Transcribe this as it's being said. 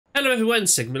Hello everyone,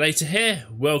 Sigmulator here.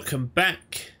 Welcome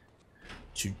back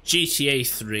to GTA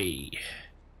 3.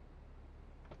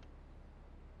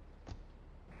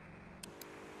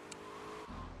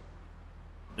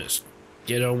 Let's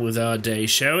get on with our day,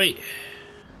 shall we?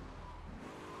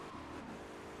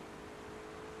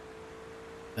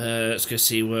 Let's go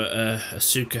see what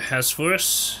Asuka has for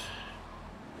us.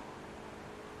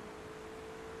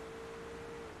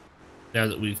 Now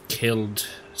that we've killed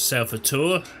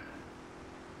Salvatore.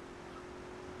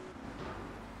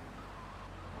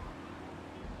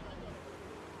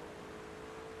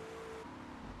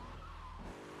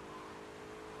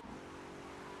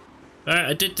 Alright,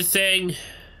 I did the thing.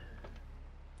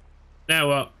 Now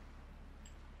what?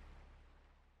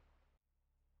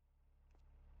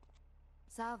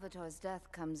 Salvatore's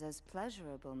death comes as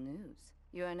pleasurable news.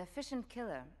 You're an efficient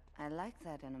killer. I like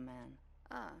that in a man.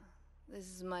 Ah, this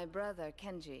is my brother,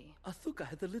 Kenji. Asuka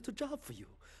has a little job for you,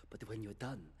 but when you're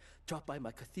done, drop by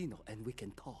my casino and we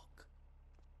can talk.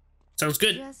 Sounds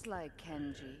good. Just like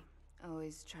Kenji,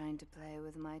 always trying to play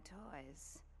with my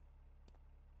toys.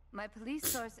 My police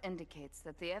source indicates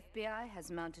that the FBI has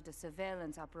mounted a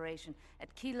surveillance operation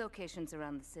at key locations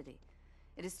around the city.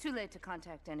 It is too late to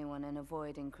contact anyone and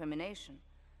avoid incrimination.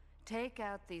 Take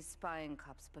out these spying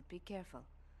cops, but be careful.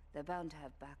 They're bound to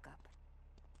have backup.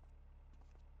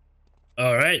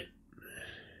 All right.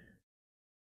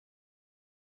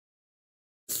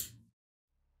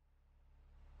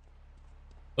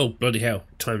 Oh, bloody hell.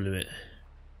 Time limit.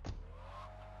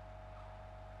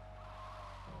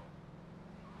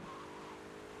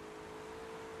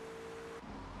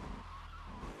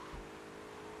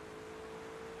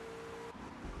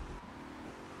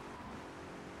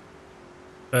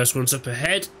 First one's up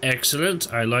ahead.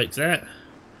 Excellent. I like that.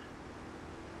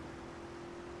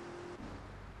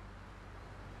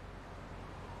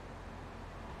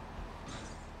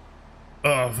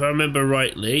 Oh, if I remember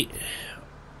rightly.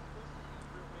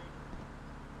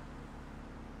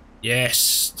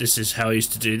 Yes, this is how I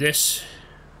used to do this.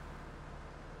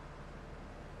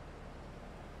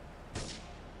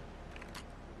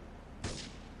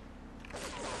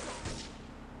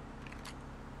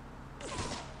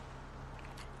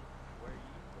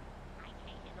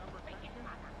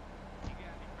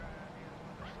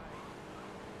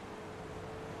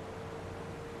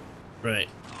 Right.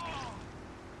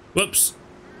 Whoops.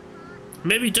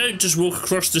 Maybe don't just walk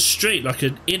across the street like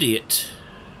an idiot.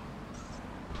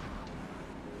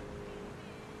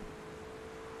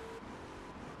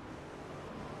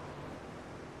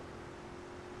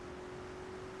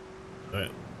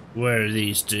 Right. Where are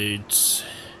these dudes?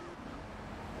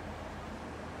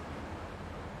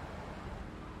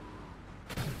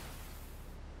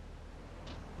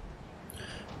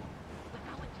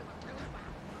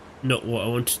 Not what I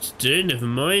wanted to do, never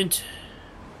mind.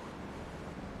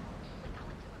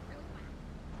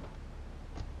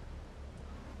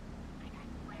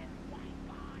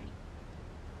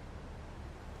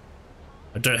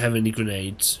 I don't have any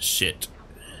grenades. Shit.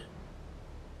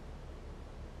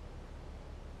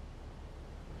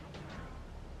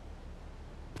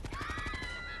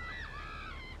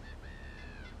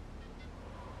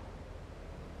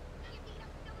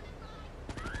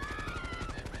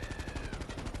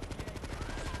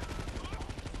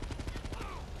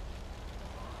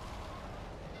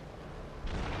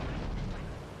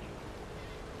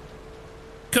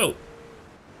 Cool.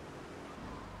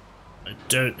 I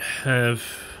don't have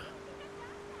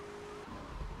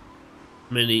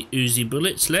many Uzi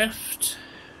bullets left.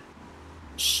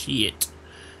 Shit.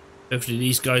 Hopefully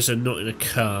these guys are not in a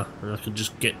car and I can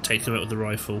just take them out with the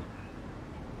rifle.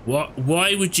 What?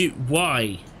 Why would you?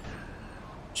 Why?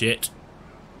 Shit.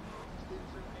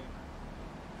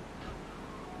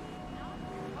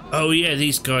 Oh yeah,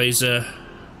 these guys are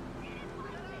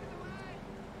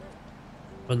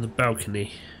on the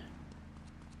balcony.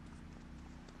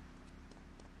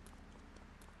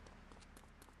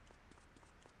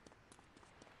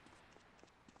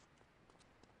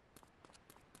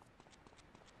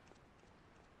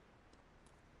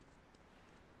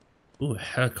 Ooh, a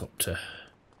helicopter.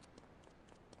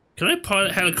 Can I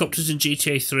pilot helicopters in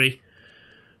GTA 3?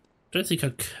 Don't think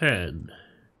I can.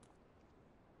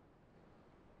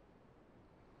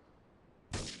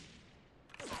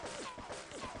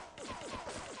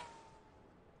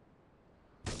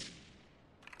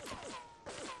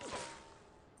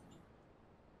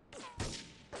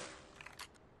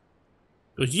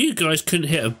 Because you guys couldn't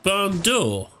hit a barn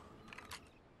door.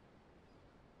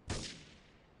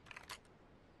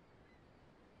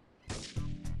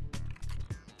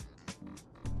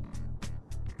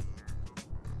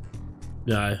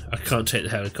 No, I can't take the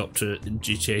helicopter in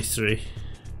GTA 3.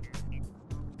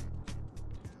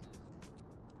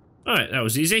 Alright, that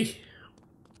was easy. Is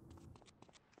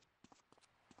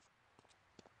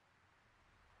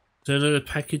there another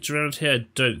package around here? I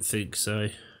don't think so.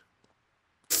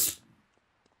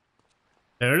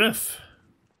 Fair enough.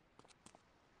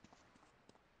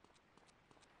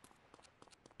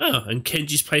 Oh, and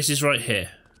Kenji's place is right here.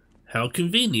 How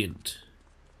convenient.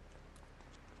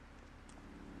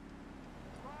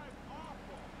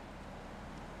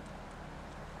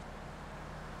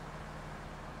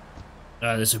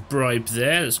 There's a bribe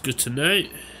there, that's good to know.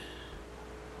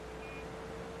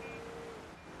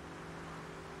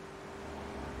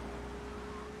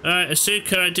 Alright,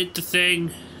 Asuka, I did the thing.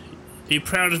 Are you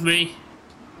proud of me?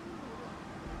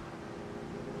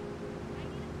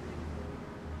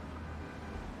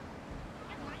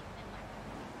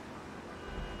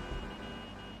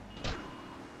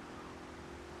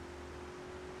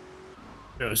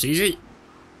 That was easy.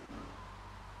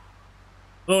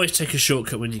 Always take a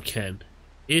shortcut when you can.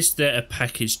 Is there a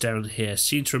package down here? I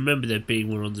seem to remember there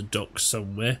being one on the dock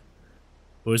somewhere.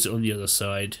 Or is it on the other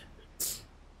side?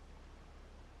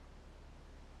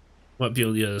 Might be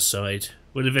on the other side.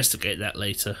 We'll investigate that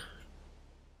later.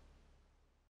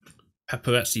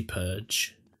 Paparazzi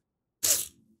purge.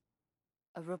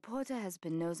 A reporter has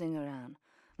been nosing around.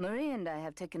 Marie and I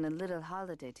have taken a little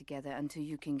holiday together until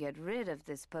you can get rid of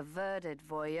this perverted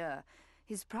voyeur.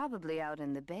 He's probably out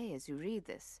in the bay as you read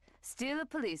this. Steal a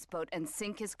police boat and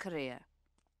sink his career.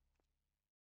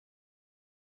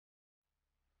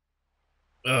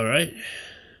 All right.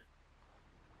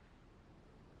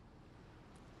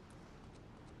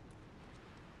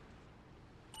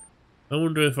 I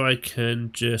wonder if I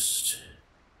can just...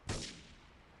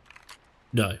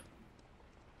 No.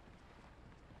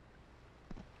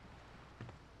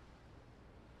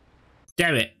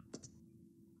 Damn it.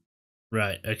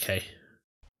 Right, okay.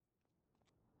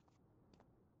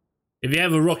 If you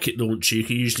have a rocket launcher, you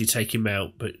can usually take him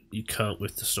out, but you can't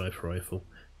with the sniper rifle.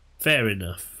 Fair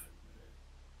enough.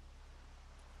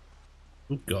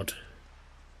 Oh, God.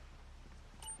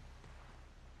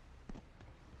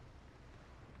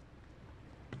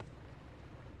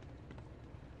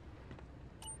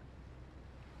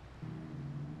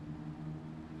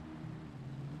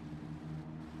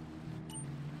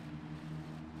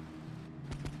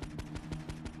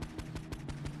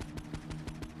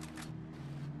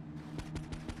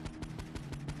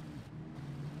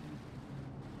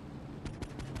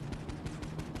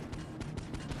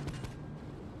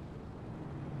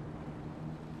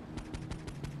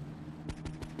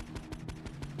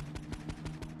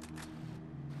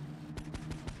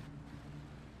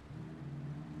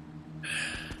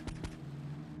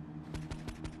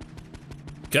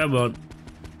 Come on.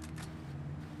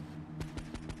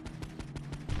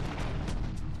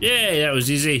 Yeah, that was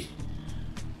easy.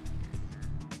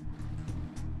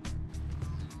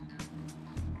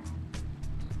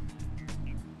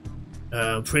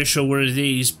 I'm pretty sure one of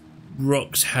these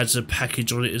rocks has a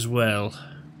package on it as well.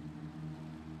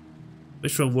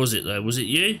 Which one was it though? Was it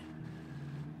you?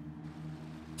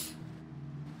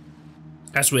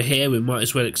 As we're here, we might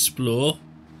as well explore.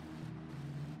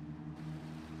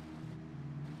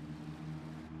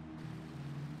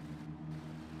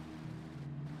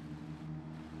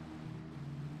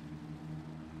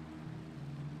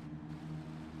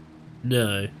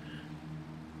 No.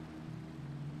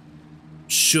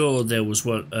 Sure, there was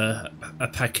one a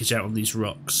package out on these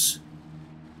rocks.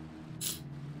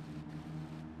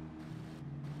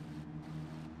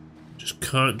 Just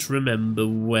can't remember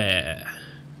where.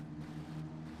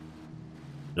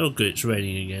 Oh good, it's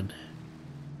raining again.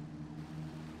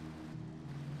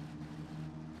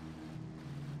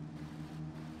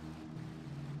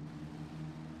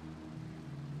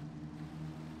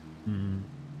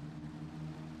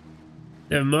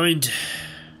 Never mind.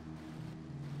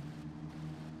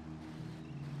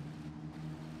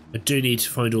 I do need to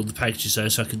find all the packages though,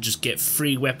 so I can just get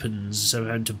free weapons instead of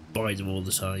having to buy them all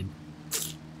the time.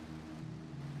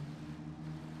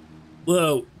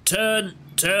 Whoa, turn,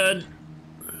 turn.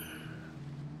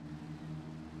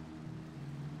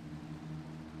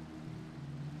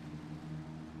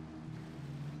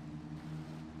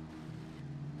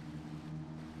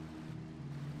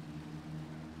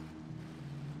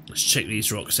 Let's check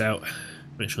these rocks out.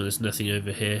 Make sure there's nothing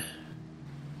over here.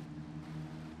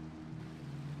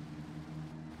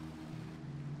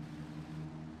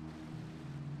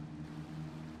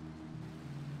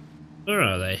 Where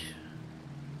are they?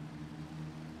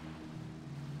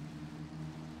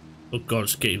 Oh god,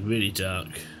 it's getting really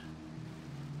dark.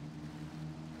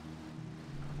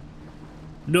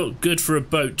 Not good for a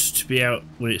boat to be out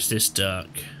when it's this dark.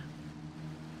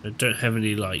 I don't have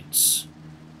any lights.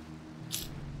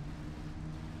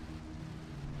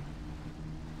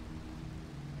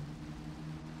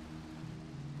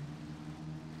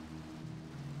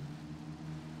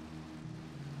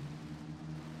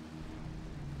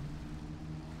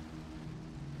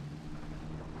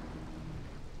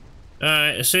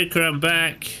 Alright, I think I'm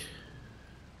back.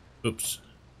 Oops.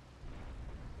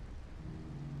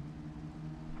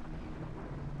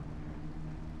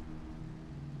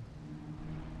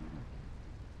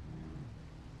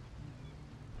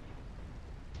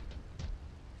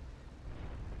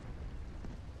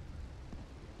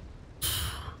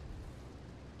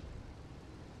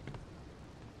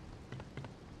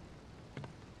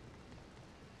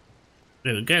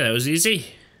 There we go, that was easy.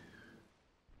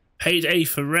 Payday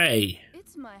for Ray.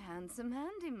 It's my handsome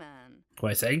handyman.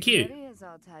 Why, thank you. Betty is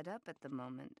all tied up at the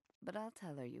moment, but I'll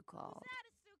tell her you called.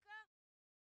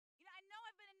 I know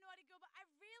I've been a naughty girl, but I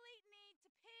really need to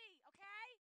pee,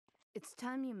 okay? It's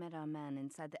time you met our man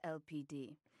inside the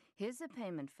LPD. Here's a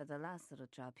payment for the last little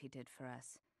job he did for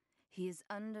us. He is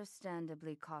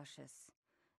understandably cautious.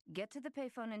 Get to the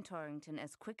payphone in Torrington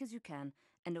as quick as you can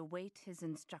and await his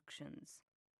instructions.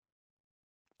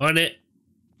 On it.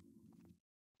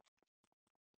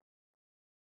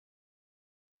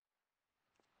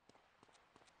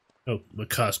 Oh, my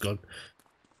car's gone.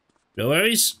 No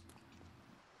worries.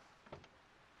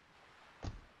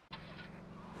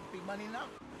 Big money now.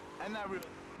 And I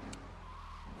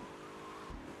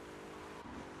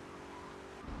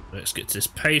Let's get to this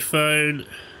payphone.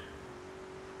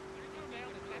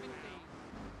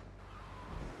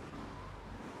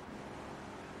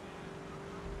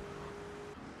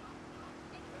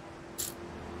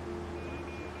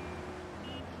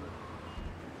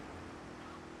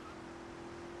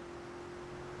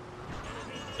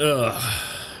 Ugh.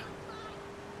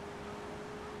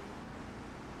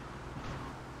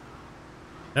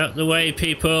 Out the way,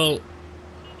 people.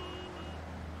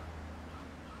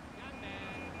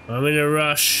 I'm in a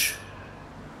rush.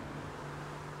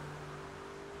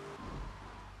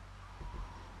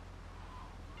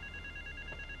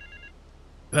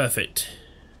 Perfect.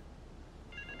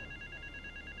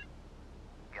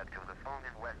 Get to the phone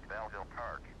in West Belleville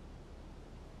Park.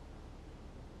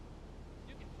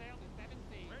 You can sail to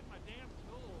 17. Where's my damn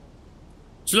tool?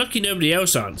 It's lucky nobody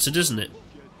else answered, isn't it?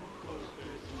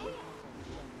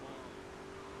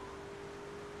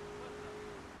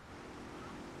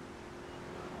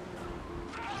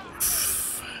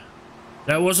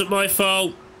 That wasn't my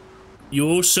fault. You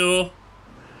all saw.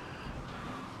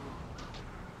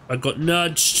 I got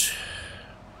nudged.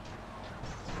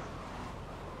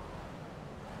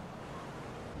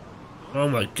 Oh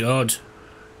my god.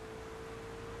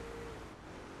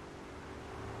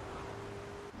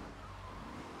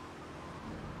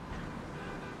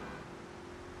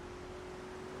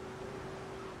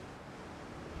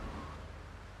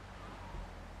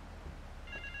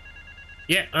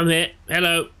 Yeah, I'm here.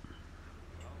 Hello.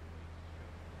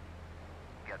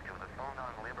 Get to the phone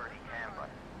on Liberty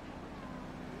campus.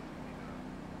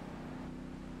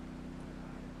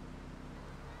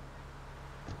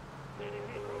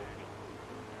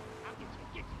 I'll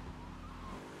get you.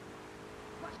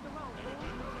 Watch the road,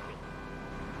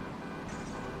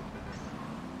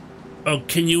 Oh,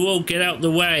 can you all get out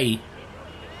the way?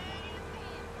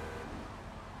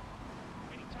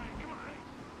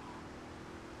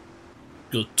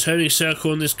 Good turning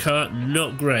circle on this car,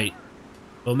 not great.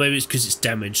 Or maybe it's because it's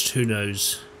damaged, who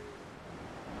knows.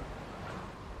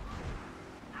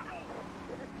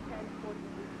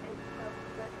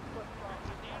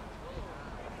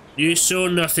 You saw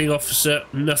nothing, officer.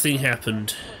 Nothing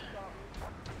happened.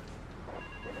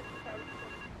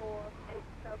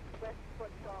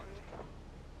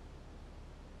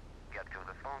 Get to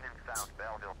the phone in South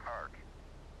Belleville Park.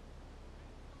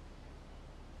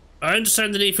 I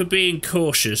understand the need for being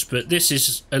cautious, but this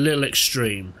is a little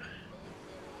extreme.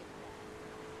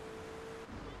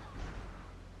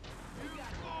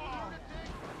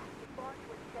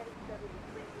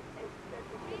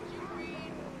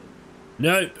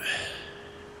 Nope.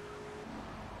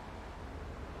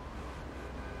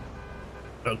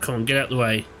 Oh, come on, get out the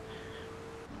way.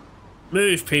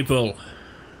 Move, people.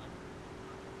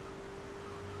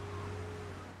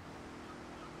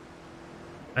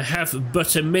 I have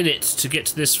but a minute to get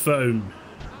to this phone.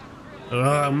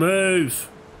 Ah, move.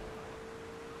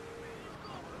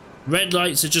 Red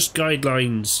lights are just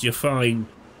guidelines. You're fine.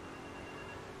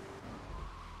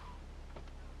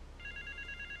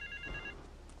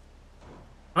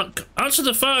 Answer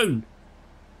the phone.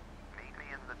 Meet me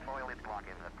in the toilet block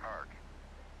in the park.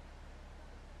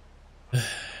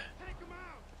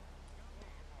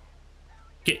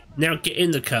 Get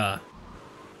in the car.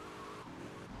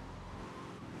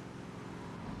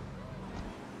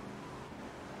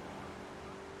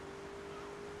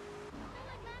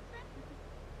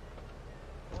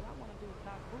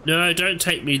 No, don't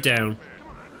take me down.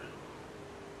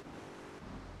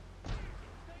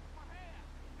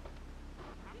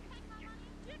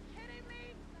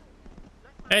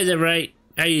 Hey there, Ray.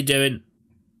 How you doing?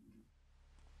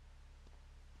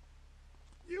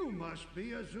 You must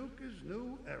be Azuka's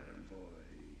new errand boy.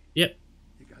 Yep.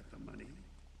 You got the money?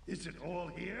 Is it all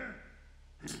here?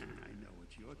 I know what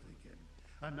you're thinking.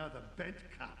 Another bent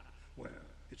cop. Well,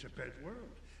 it's a bent world.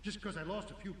 Just because I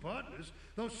lost a few partners,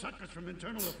 those suckers from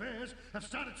Internal Affairs have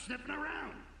started sniffing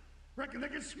around. Reckon they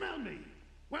can smell me.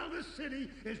 Well, this city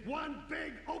is one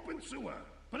big open sewer.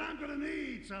 But I'm gonna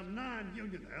need some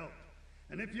non-union help.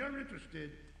 And if you're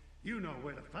interested, you know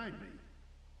where to find me.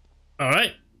 All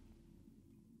right.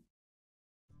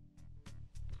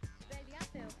 Baby, I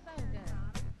feel so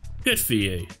good. Good for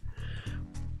you.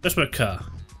 That's my car.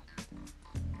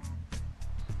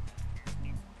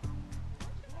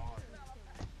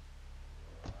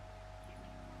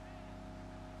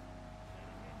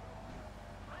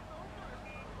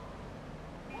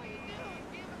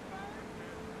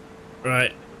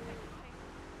 Right.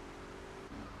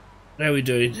 How are we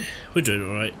doing? We're doing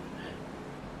alright.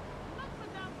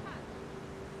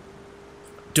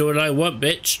 Do what I want,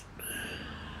 bitch.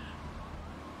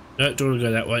 No, don't want to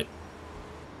go that way.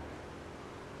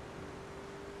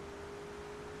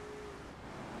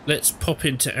 Let's pop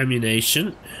into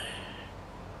ammunition.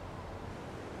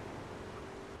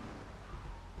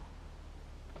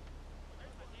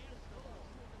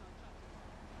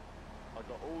 I've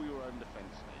got all your own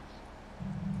defense needs.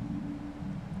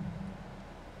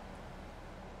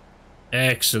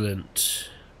 Excellent.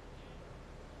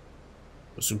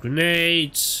 Got some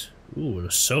grenades. Ooh, an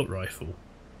assault rifle.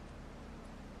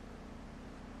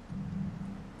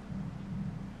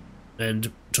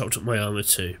 And topped up my armor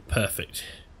too. Perfect.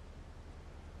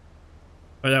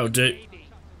 Right, that'll do.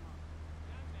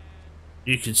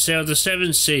 You can sail the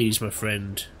 7 seas, my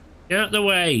friend. Get out the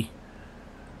way.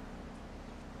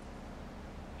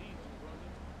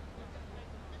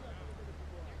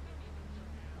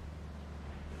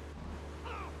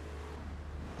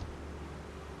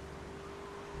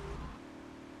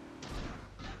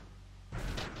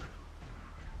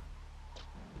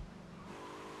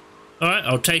 Alright,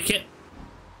 I'll take it.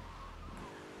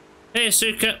 Hey,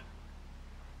 Asuka.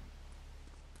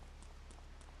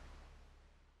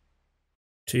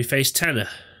 Two-Faced Tanner.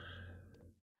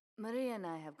 Maria and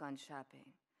I have gone shopping.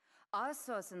 Our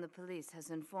source in the police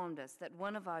has informed us that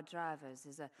one of our drivers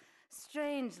is a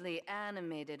strangely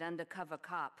animated undercover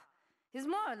cop. He's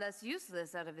more or less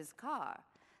useless out of his car,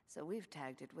 so we've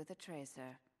tagged it with a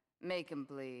tracer. Make him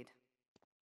bleed.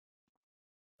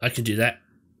 I can do that.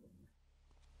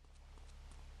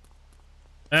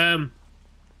 I'm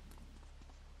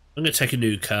gonna take a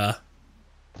new car.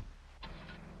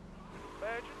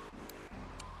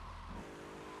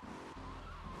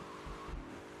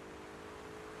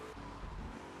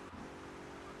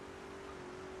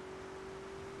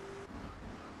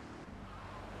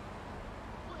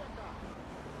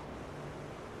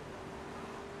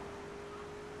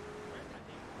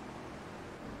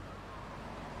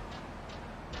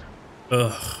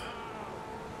 Ugh.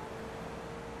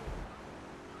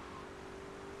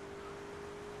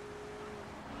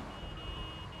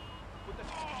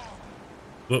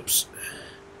 Whoops.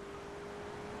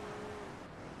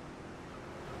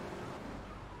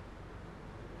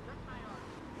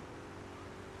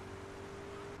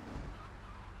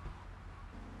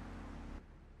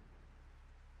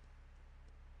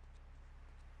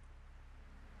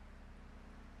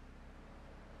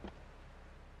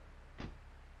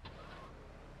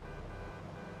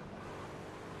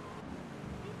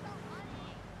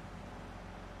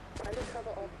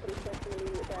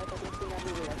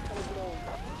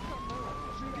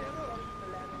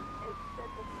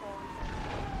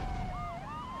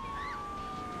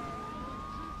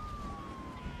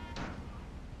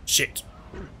 Shit.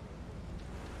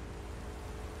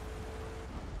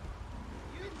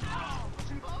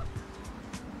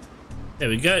 There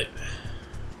we go.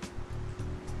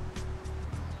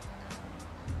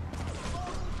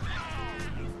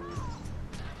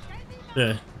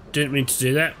 No, didn't mean to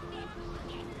do that.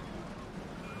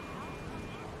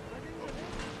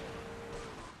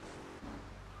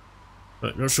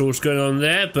 But not sure what's going on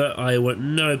there, but I want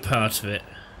no part of it.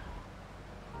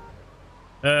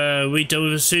 We done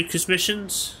with Asuka's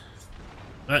missions?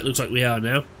 That looks like we are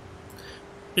now.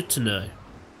 Good to know.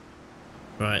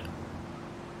 Right.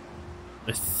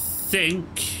 I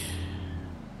think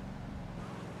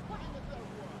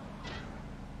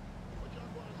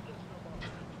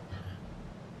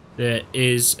there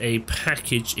is a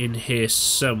package in here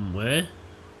somewhere.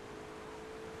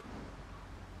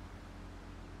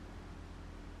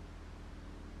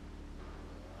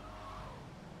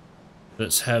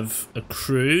 Let's have a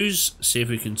cruise, see if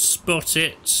we can spot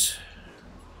it.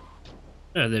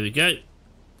 Oh, there we go.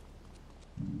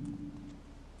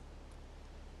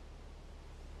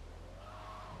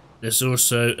 There's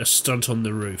also a stunt on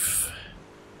the roof.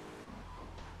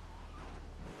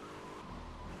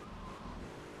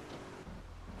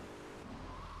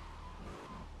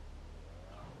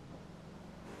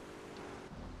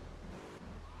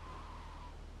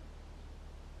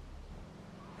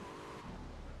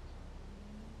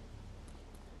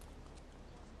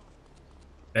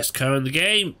 Best car in the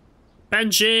game,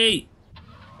 Banshee!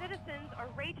 Citizens are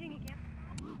raging against...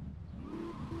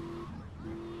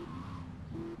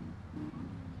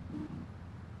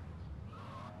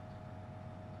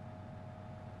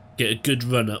 Get a good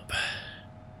run up.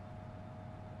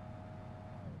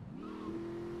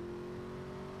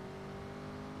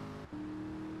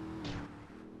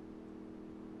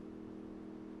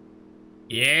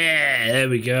 Yeah, there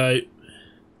we go.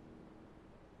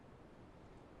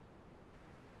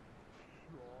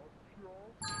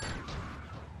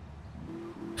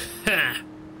 Ha!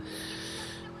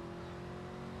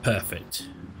 Perfect.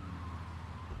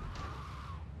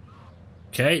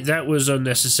 Okay, that was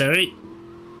unnecessary.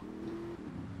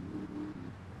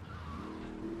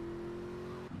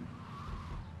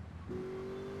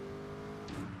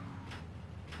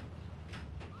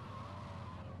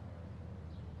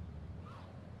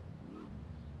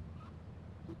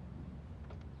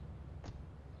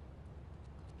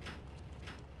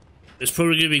 It's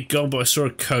probably going to be gone, but I saw a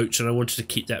coach and I wanted to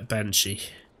keep that Banshee.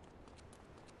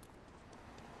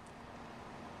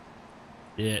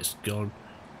 Yeah, it's gone.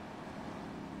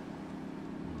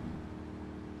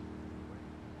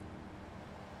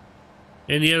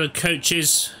 Any other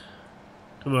coaches?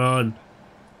 Come on.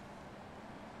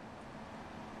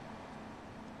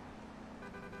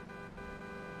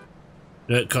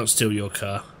 No, it can't steal your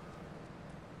car.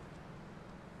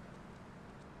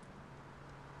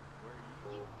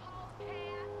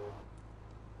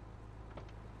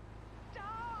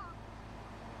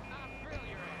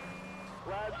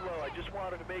 Laszlo, I just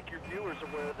wanted to make your viewers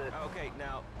aware that... Okay,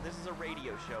 now, this is a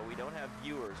radio show. We don't have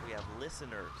viewers, we have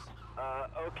listeners.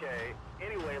 Okay.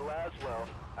 Anyway, Laszlo,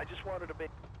 I just wanted to make...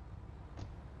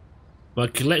 My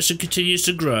collection continues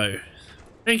to grow.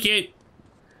 Thank you.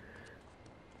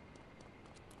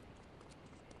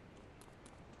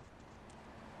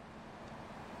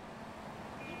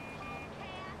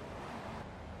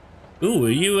 Ooh,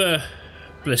 are you a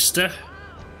blister?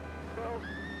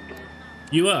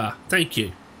 You are. Thank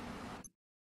you.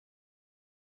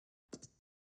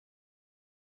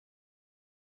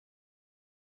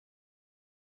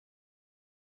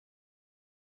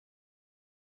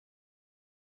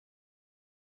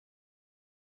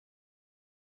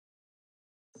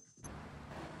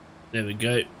 There we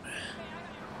go.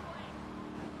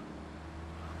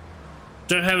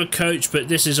 Don't have a coach, but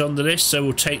this is on the list, so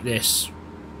we'll take this.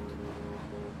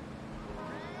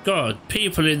 God,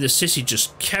 people in the city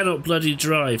just cannot bloody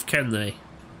drive, can they?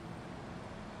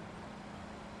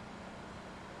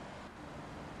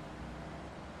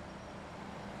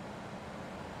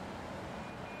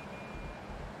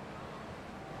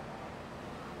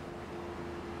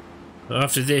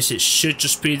 After this, it should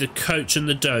just be the coach and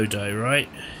the dodo, right?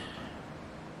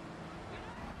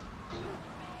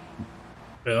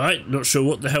 Alright, not sure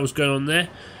what the hell's going on there.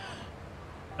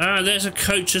 Ah, there's a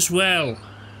coach as well.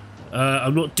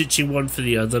 I'm not ditching one for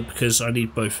the other because I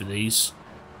need both of these.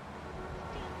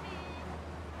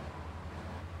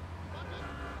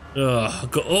 Oh, I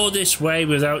got all this way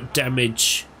without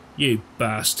damage. You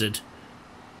bastard.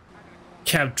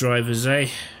 Cab drivers, eh?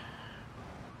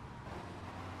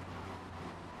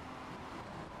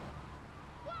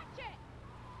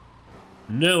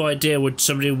 No idea would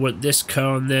somebody want this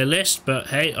car on their list, but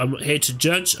hey, I'm not here to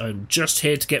judge. I'm just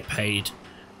here to get paid.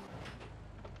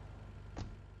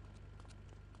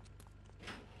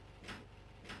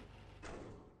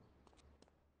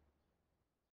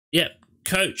 Yep,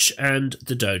 coach and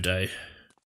the dodo.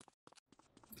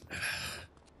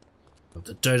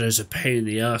 The dodo's a pain in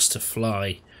the ass to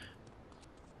fly.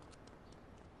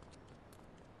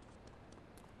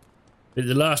 I think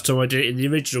the last time I did it in the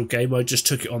original game, I just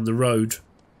took it on the road.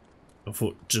 I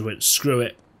thought, just went, screw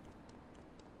it.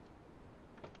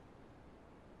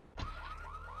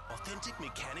 Authentic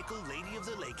mechanical lady of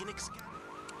the lake and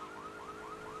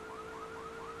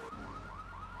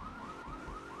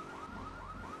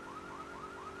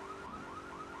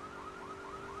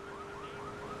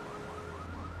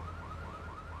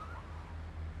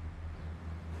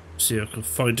see if I can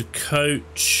find a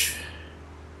coach.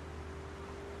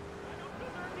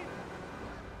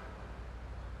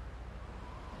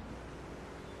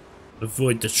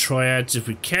 Avoid the triads if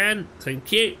we can.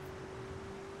 Thank you.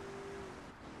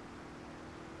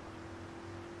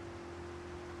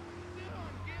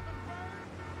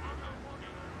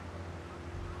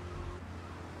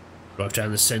 Drive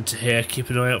down the centre here, keep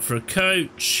an eye out for a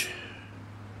coach.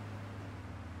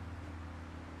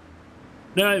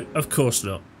 No, of course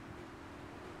not.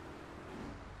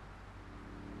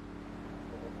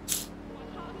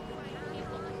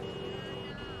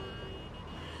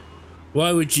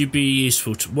 Why would you be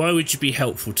useful to... Why would you be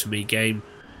helpful to me, game?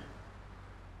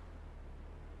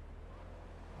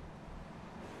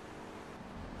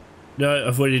 No,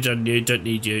 I've already done you. Don't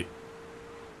need you.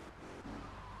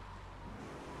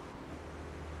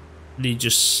 Need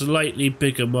just slightly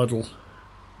bigger model.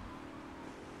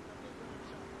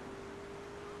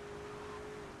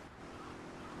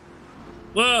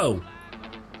 Whoa!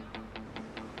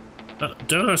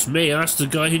 Don't ask me, ask the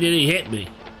guy who nearly hit me.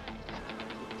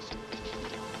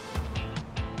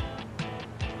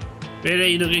 Really?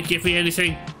 You're not going to give me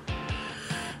anything?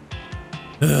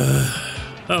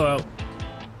 Oh well.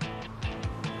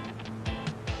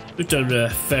 We've done a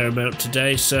fair amount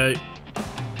today, so...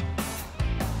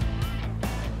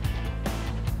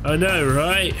 I know,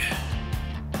 right?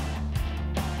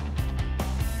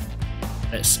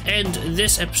 Let's end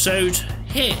this episode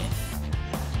here.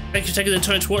 Thank you for taking the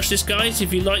time to watch this, guys.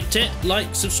 If you liked it,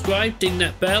 like, subscribe, ding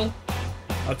that bell.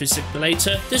 I've been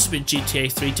Sigmalator. This has been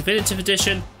GTA 3 Definitive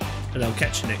Edition, and I'll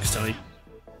catch you next time.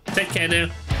 Take care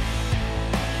now.